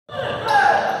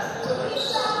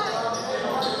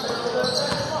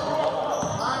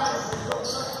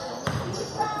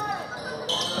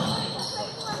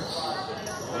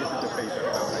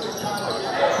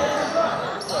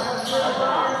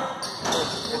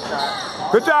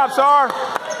Good job, Sar.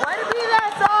 Way to be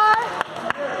there, Sar.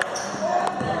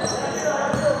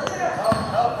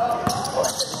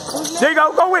 There you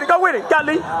go. Go with it. Go with it. Got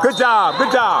Lee. Good job.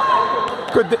 Good job.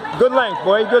 Good length,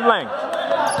 boy. Good length.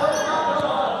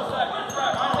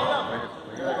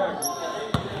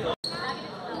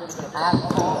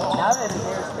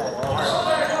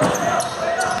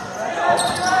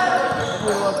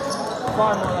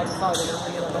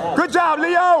 Good job,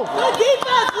 Leo. Good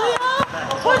defense, Leo.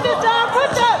 Push it down.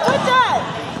 Push that. Push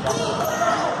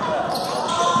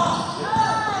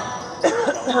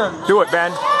that. Do it,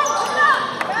 Ben.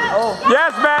 Oh.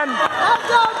 Yes, Ben. Let's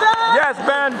go, Ben. Yes,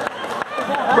 Ben.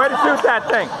 Way to shoot that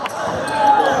thing.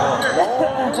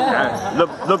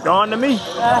 Look on to me.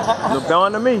 Look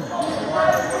on to me.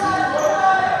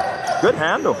 Good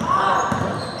handle.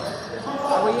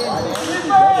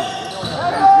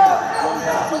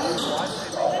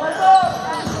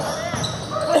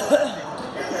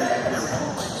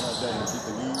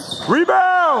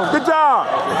 Rebound. Good job.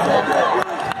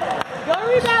 Go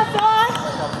rebound, son.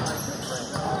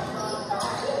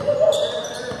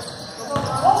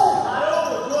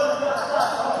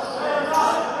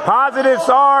 Positive,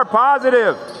 Sar,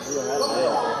 positive.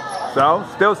 So,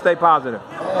 still stay positive.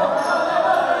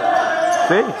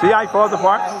 See how he falls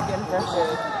apart?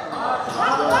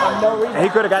 He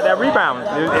could have got that rebound.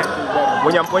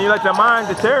 When you let your mind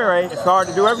deteriorate, it's hard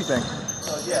to do everything.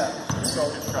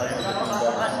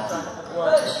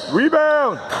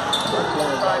 Rebound.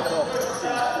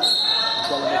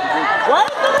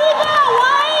 Where's the rebound?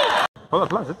 Wait. Well,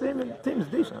 plus the team is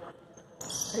decent.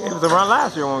 It was a run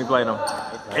last year when we played them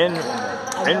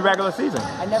in regular season.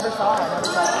 I never saw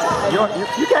it.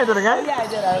 You came to the game? Yeah, I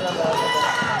did. I remember.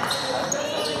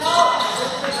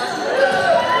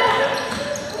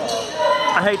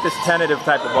 I hate this tentative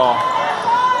type of ball.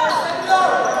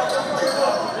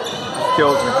 It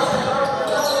kills me.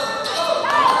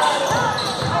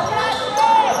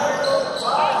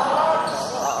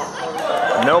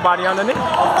 Nobody underneath.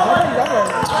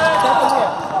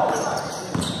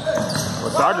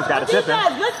 Well, Sargent's got to tip him.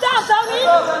 Good stop, Tony.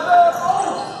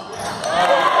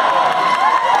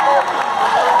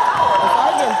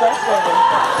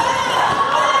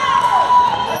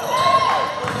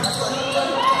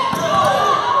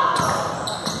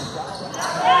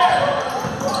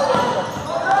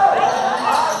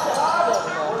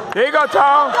 There you go,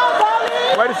 Tom.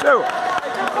 Way to shoot.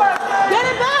 Get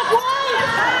it back, Wayne.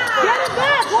 Get it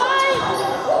back, Wayne.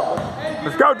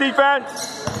 Let's go, defense.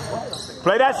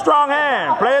 Play that strong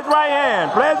hand. Play his right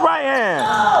hand. Play his right hand.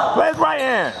 Play his right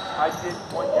hand.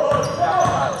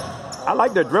 I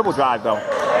like the dribble drive, though.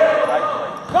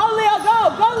 Go, Leo. Go.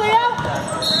 Go, Leo.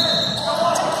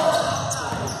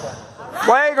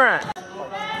 Flagrant.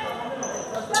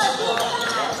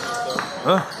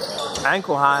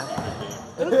 Ankle high.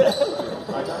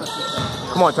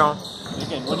 Come on, Tom. When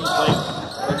do you play?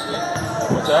 Next week?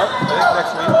 What's up? I think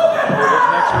next week.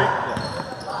 Next week? Yeah.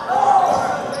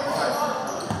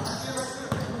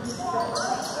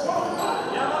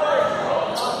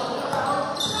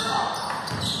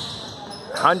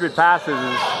 100 passes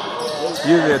is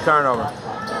usually a turnover.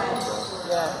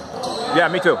 Yeah,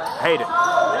 me too. Hate it.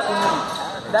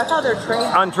 That's how they're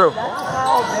trained. Untrue. That's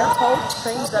how their coach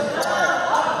trains them to play.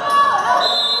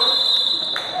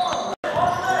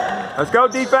 Let's go,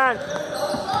 defense.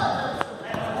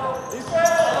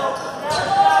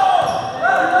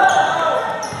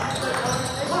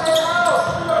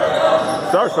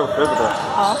 Star's so physical.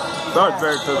 Huh? Star's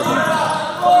very physical.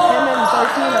 Him and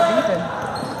 13 are beefing.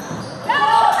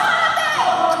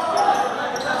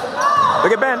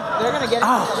 Look at Ben. They're going to get it.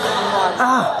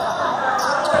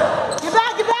 Get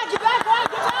back, get back, get back, Ryan,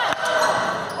 get back.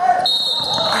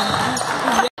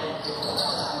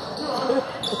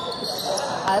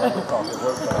 I don't know.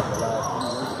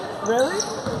 Really?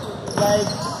 Like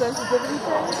sensitivity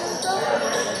training and stuff?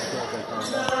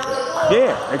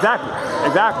 Yeah, exactly.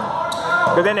 Exactly.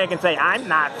 Because then they can say, I'm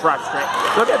not frustrated.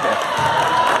 Look at this.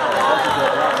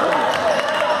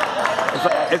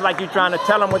 It's like you're trying to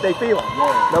tell them what they feel.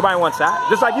 Nobody wants that.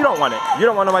 Just like you don't want it. You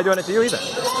don't want nobody doing it to you either.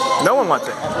 No one wants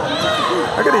it.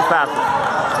 Look at these passes.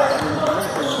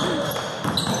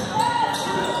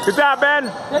 Good job, Ben.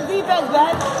 Good defense,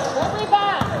 Ben. Good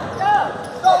rebound.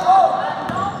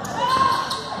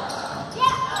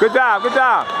 Good job, good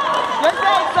job. Good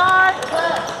day, son.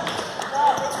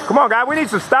 Come on, guys. We need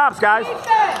some stops, guys. Let's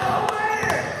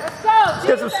go. Let's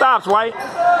get some stops, White.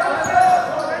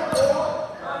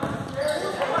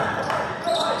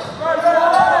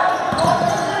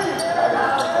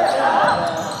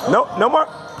 No more.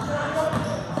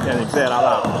 Can't even say it out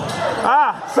loud.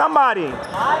 Ah, somebody.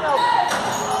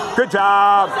 Good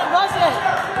job. Rush it.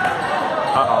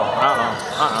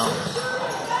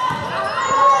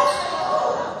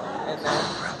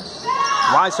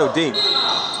 Why so deep?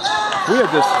 We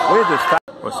are just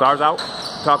Was SAR's out?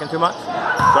 Talking too much?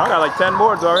 SAR got like 10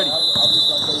 boards already.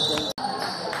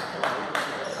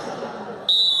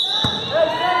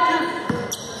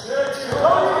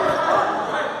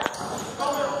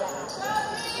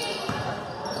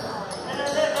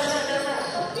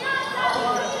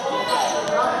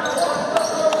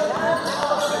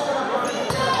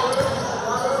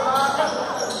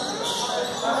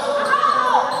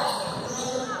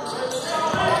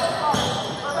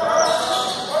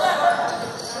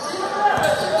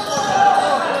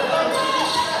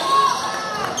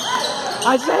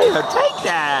 Isaiah, take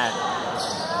that!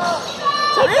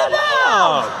 Take the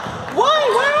layup! Why?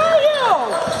 Where are you?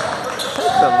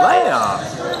 Take the layup!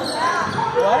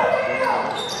 What?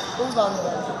 Who's on the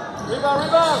bench?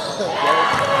 Rebound!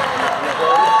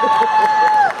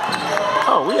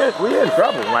 Oh, we in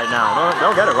trouble right now.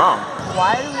 Don't get it wrong.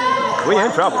 Why do we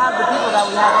in trouble. have the people that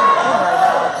we have in right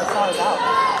now? It's not out.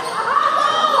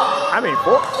 I mean,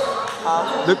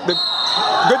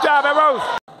 good job, Eros!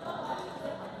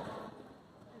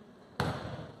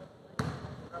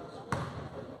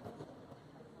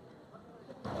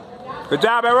 Good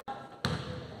job, Eros.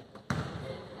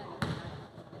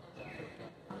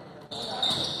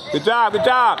 Good job, good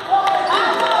job.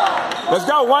 Let's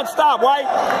go, one stop, White.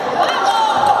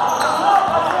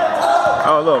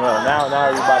 Oh, look, now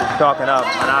everybody's talking up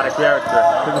and out of character.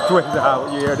 The twins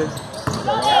out, you hear this?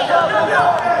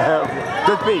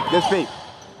 Just beat.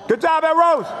 Good job,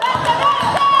 Eros.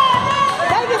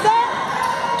 Take it, Zach.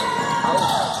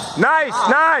 Nice.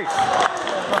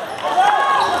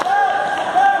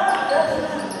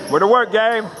 Way to work,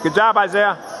 Gabe. Good job,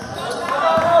 Isaiah.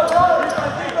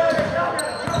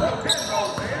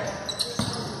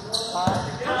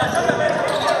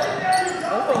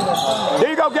 There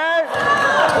you go, Gabe.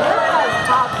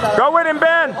 Go with him,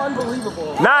 Ben.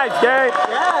 Unbelievable. Nice, Gabe.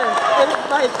 Yes. It's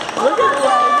like, look at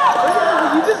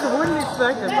you just wouldn't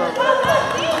expect it, bro.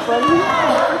 But he's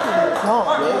freaking strong,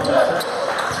 Gabe.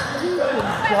 He's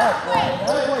jacked, bro.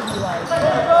 That's what you like.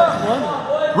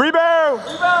 Rebound.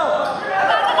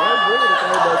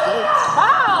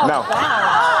 Foul! No. A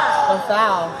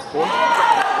foul.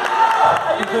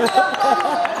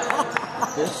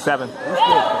 7.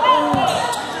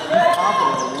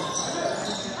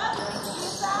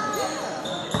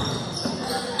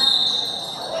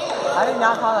 I did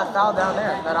not call that foul down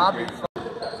there. That obvious.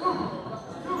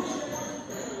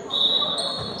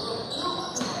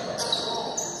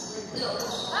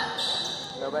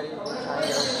 Nobody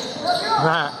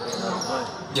trying to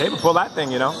Gabe will pull that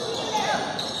thing, you know.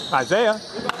 Isaiah.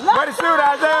 Way to shoot,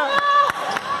 Isaiah.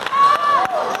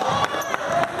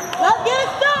 Let's get it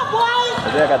stopped, White.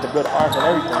 Isaiah got the good arm and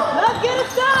everything. Let's get it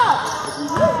stopped.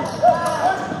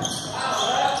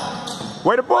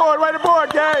 Way to board,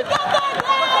 Gabe.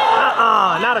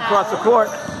 Not across the court.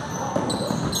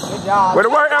 Good job. Way to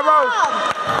work, Eros.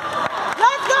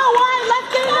 Let's go, White. Let's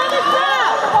get another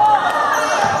shot.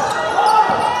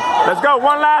 Let's go,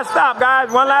 one last stop,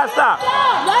 guys. One last stop.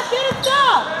 Let's get it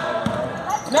stopped.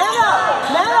 Man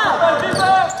up.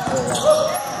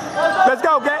 Let's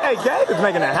go, Gabe. Hey, Gabe is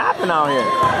making it happen out here.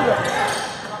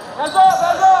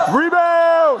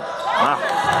 Rebound.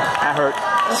 That hurt.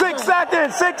 6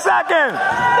 seconds. 6 seconds.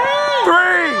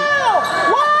 3.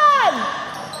 1.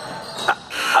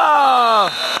 Oh,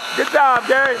 good job,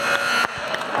 Gabe.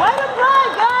 Way to play,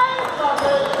 guys.